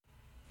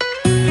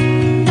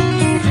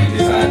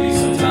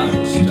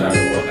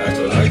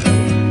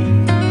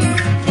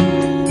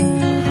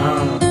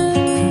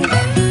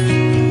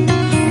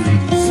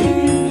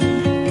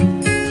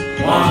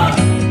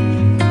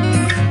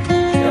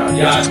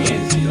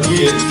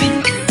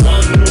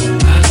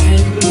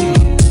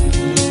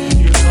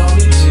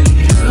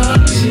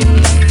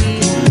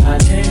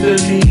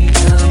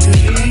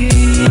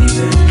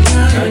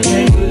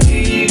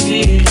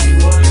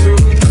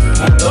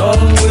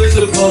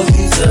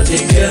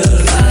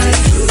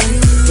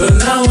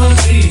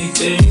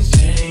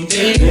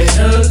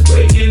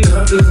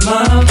It's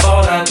my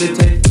fault, I could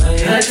take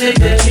blame. I take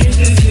that this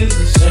is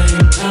a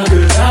shame.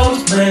 Cause I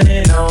was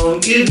planning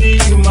on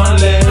giving you my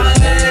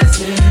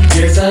last name.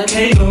 Guess I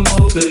can't no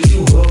more cause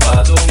you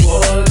about to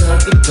walk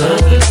out the door.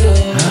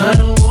 I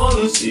don't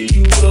wanna see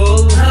you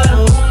go. I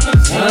don't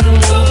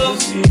wanna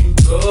see you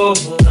go.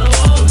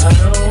 I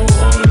don't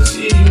wanna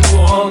see you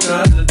walk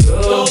out the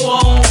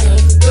door.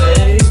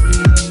 Baby,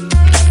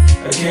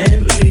 I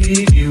can't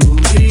believe you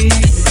leave.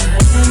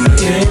 I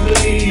can't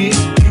believe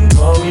you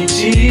call me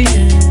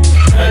cheating.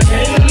 I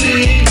can't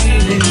believe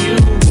you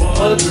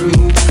walk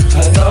through.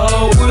 I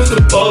thought we're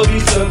supposed to be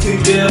stuck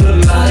together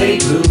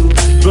like glue,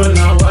 but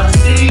now I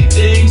see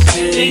things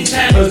change.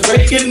 Cause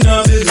breaking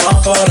up is my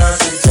fault, I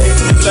can take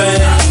the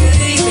blame.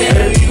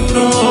 And you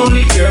don't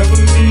only care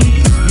for me,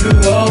 you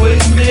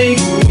always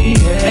make me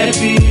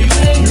happy.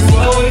 You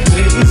always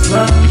make me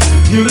smile.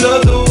 You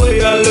love the way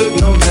I look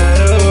no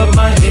matter what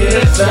my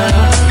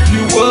hairstyle.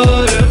 You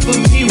were there for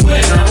me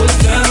when I was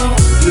down.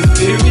 The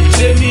spirit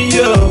set me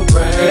up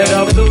right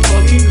off the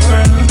fucking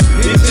ground.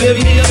 It set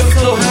me up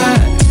so high,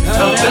 I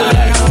felt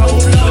like I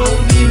was low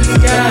in the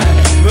sky.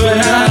 But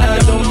I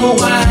don't know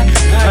why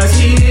I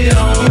cheated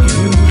on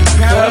you.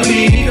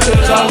 Probably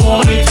because I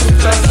wanted to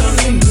try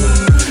something new.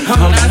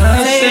 I'm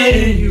not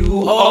saying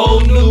you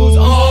old news,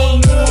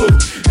 old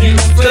news. You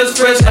just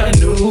fresh, I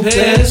knew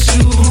best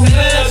shoes.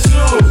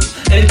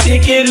 And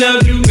thinking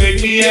of you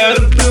make me out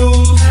of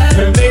blues.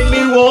 And make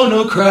me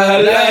wanna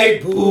cry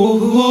like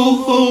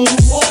boo.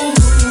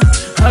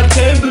 I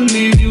can't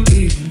believe you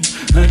leaving.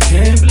 I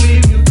can't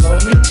believe you call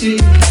me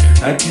cheating.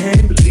 I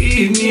can't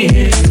believe me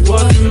and you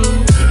are true.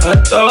 I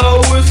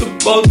thought we're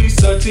supposed to be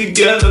stuck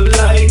together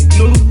like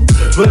glue,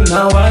 but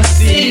now I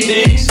see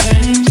things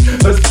change.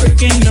 Us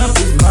breaking up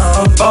is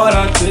my fault,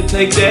 I could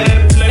take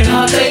that blame.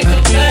 I'll take the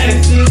blame.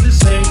 It's the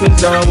same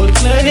cause I was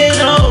planning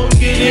on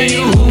getting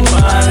you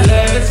my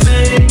last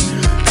name.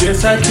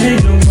 Guess I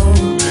can't no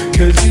more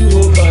cause you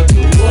about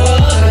to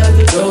walk out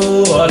the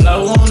door. All I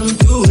wanna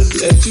do is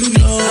let you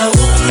know. I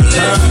wanna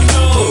let you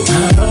know.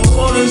 I don't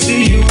wanna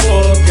see you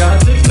walk out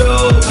the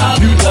door.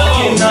 You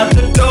walking out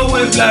the door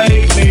is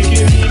like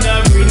making me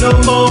not breathe no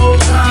more.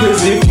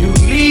 Cause if you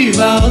leave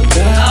out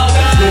there,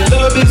 the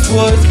love is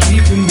what's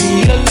keeping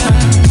me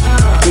alive.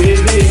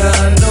 Baby,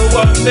 I know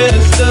I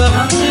messed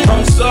up.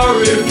 I'm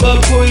sorry for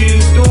putting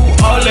you through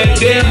all that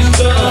damn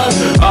stuff.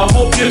 I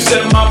hope you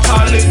accept my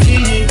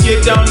apology and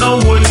get down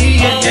on one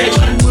knee and ask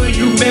you, will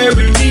you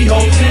marry me?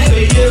 Hope you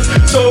say yes,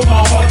 so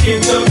my heart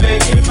can come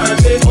back in my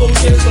chest. Oh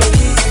yes, so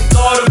we can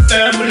start a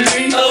family,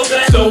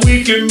 so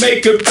we can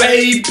make a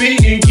baby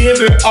and give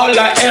it all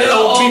our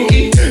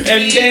L-O-V-E.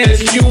 And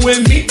dance you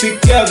and me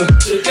together.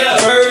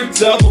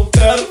 Birds of a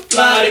feather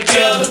fly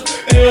together.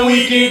 And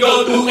we can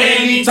go through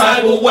any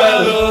type of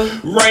weather.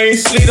 Rain,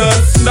 sleet, or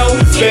snow.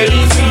 Baby,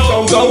 we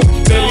gon' go.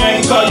 Baby,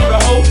 I ain't call you a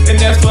hoe, and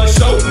that's for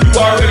sure. You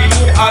already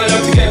know I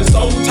love to get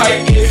so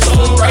tight. It's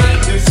so right,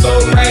 it's so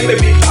right.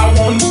 Baby, I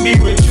wanna be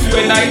with you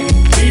at night.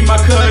 Be my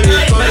cousin,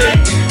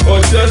 buddy,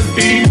 or just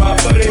be my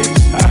buddy.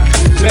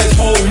 Let's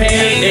hold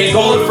hands and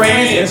go to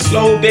France and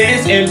slow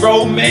dance and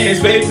romance,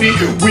 baby.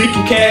 We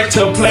can catch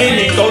a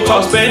plane and go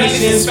talk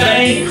Spanish in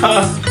Spain.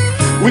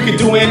 We can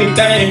do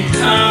anything,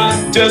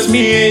 just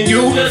me and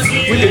you.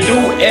 We can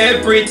do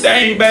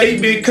everything,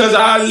 baby, cause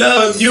I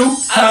love you.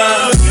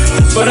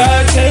 But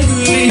I can't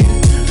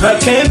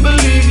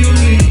believe you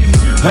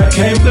leave. I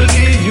can't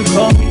believe you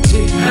call me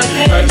cheating.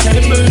 I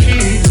can't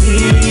believe me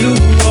and you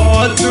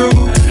are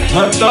through.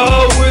 I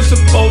thought we're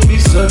supposed to be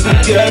stuck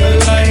together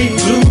like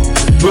glue,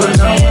 but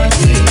now I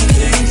see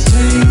things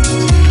change.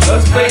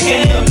 Us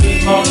breaking up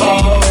is my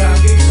fault, I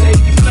can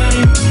take the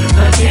blame.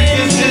 I think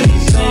this is the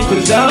same,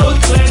 cause I was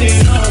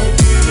planning on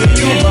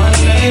giving you my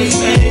last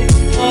name.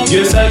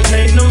 Yes, I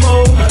can't no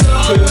more,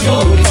 cause you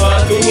were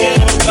about to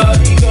walk out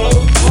the door.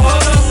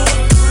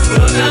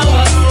 But now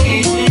I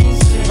see things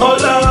change. All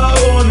I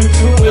wanna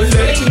do is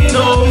let you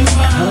know.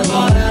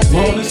 I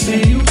wanna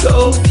see you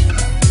go.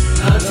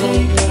 I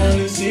don't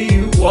wanna see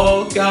you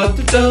walk out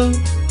the door.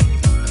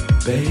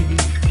 Baby,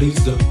 please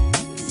don't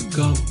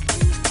go.